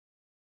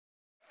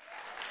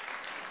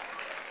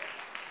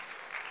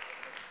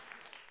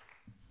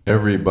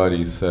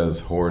Everybody says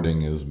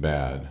hoarding is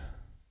bad,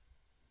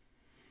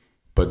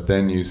 but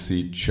then you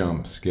see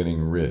chumps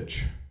getting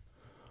rich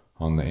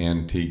on the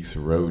Antiques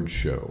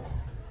Roadshow.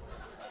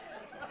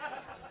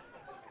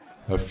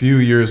 A few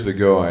years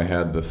ago, I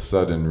had the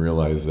sudden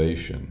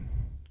realization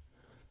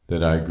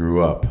that I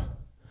grew up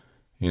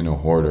in a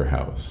hoarder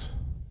house.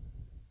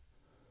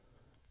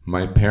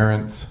 My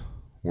parents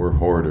were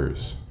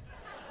hoarders.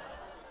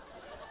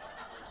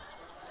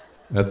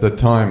 At the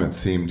time, it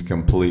seemed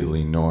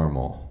completely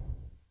normal.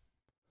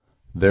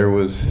 There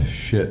was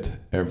shit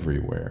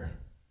everywhere,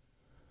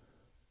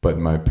 but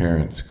my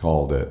parents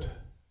called it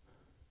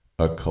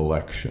a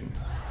collection.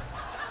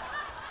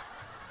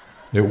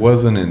 It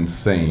wasn't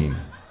insane.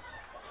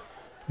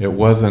 It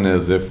wasn't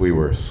as if we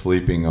were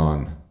sleeping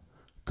on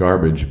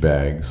garbage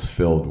bags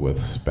filled with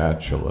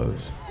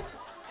spatulas.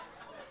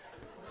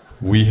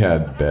 We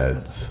had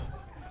beds.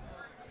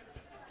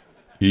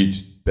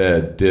 Each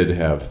bed did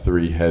have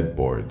 3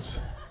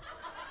 headboards.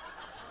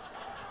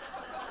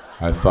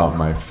 I thought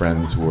my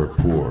friends were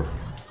poor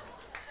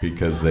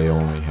because they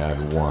only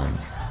had one.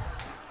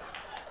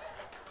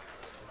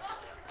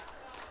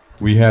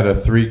 We had a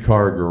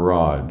 3-car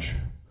garage,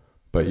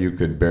 but you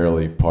could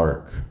barely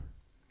park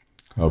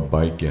a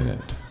bike in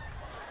it.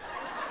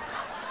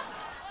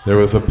 There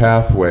was a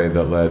pathway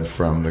that led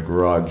from the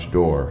garage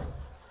door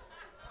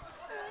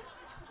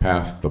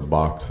past the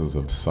boxes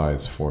of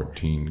size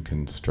 14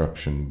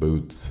 construction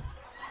boots,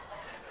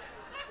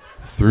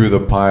 through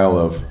the pile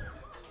of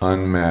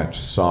unmatched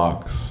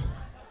socks,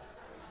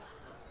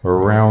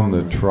 around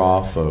the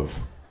trough of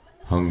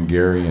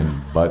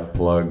Hungarian butt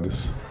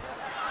plugs,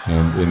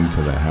 and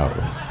into the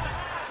house.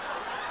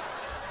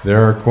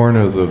 There are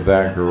corners of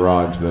that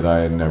garage that I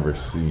had never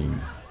seen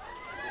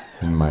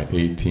in my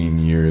 18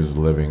 years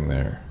living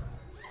there.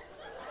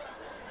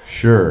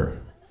 Sure,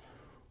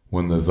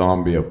 when the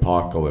zombie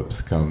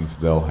apocalypse comes,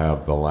 they'll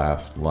have the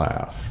last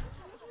laugh,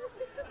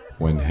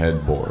 when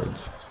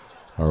headboards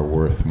are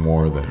worth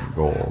more than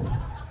gold.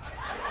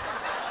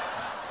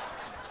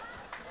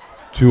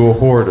 To a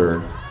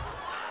hoarder,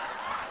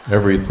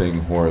 everything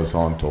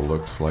horizontal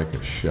looks like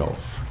a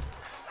shelf.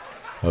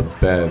 A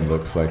bed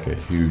looks like a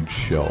huge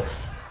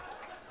shelf,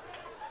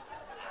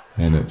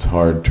 and it's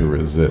hard to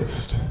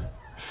resist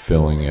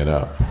filling it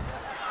up.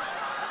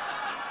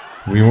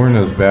 We weren't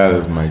as bad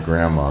as my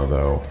grandma,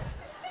 though.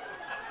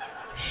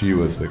 She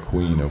was the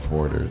queen of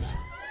hoarders.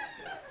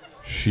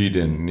 She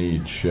didn't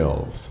need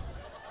shelves.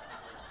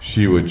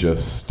 She would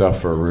just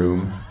stuff a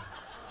room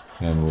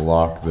and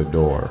lock the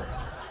door.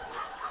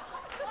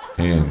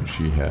 And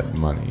she had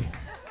money.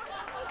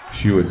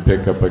 She would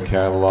pick up a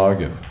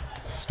catalog and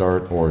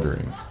start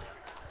ordering.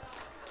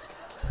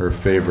 Her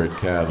favorite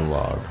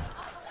catalog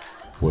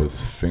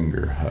was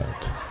Finger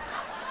Hut.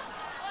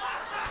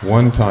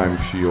 One time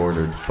she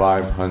ordered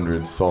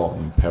 500 salt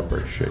and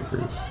pepper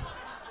shakers.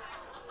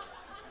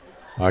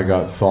 I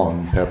got salt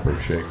and pepper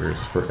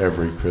shakers for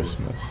every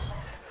Christmas.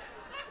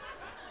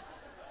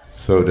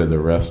 So did the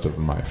rest of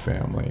my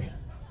family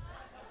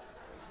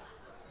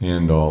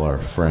and all our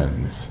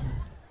friends.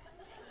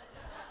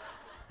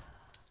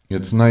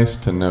 It's nice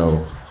to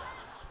know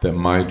that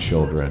my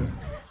children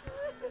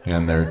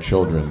and their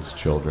children's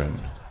children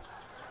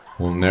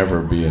will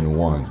never be in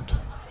want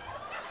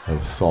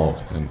of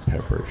salt and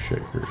pepper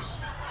shakers.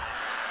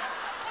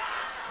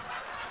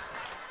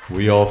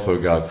 We also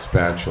got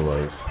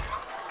spatulas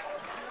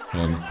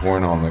and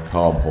corn on the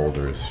cob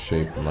holders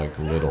shaped like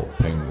little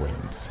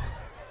penguins.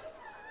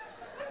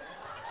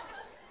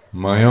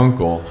 My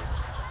uncle,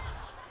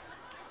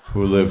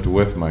 who lived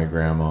with my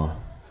grandma,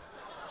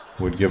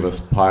 would give us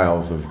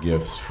piles of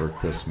gifts for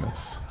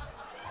Christmas.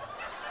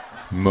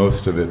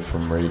 Most of it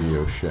from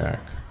Radio Shack.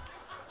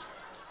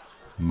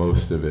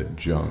 Most of it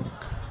junk.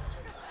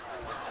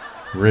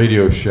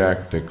 Radio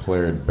Shack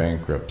declared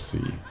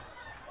bankruptcy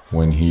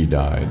when he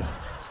died.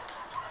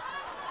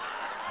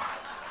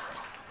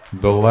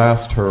 The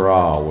last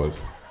hurrah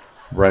was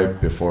right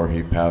before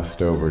he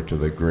passed over to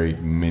the great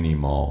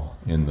mini-mall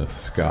in the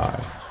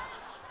sky.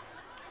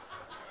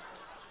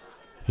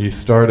 He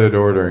started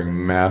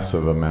ordering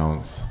massive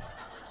amounts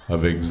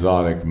of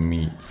exotic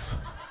meats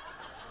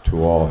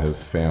to all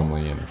his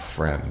family and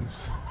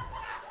friends.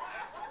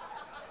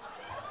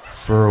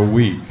 For a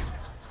week,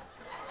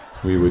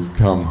 we would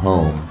come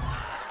home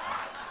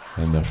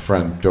and the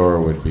front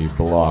door would be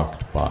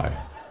blocked by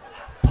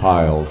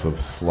piles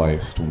of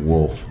sliced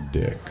wolf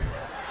dick.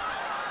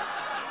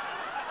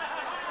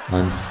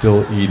 I'm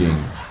still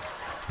eating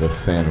the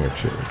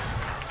sandwiches.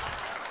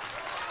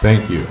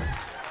 Thank you.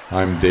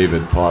 I'm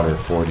David Potter,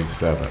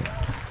 47.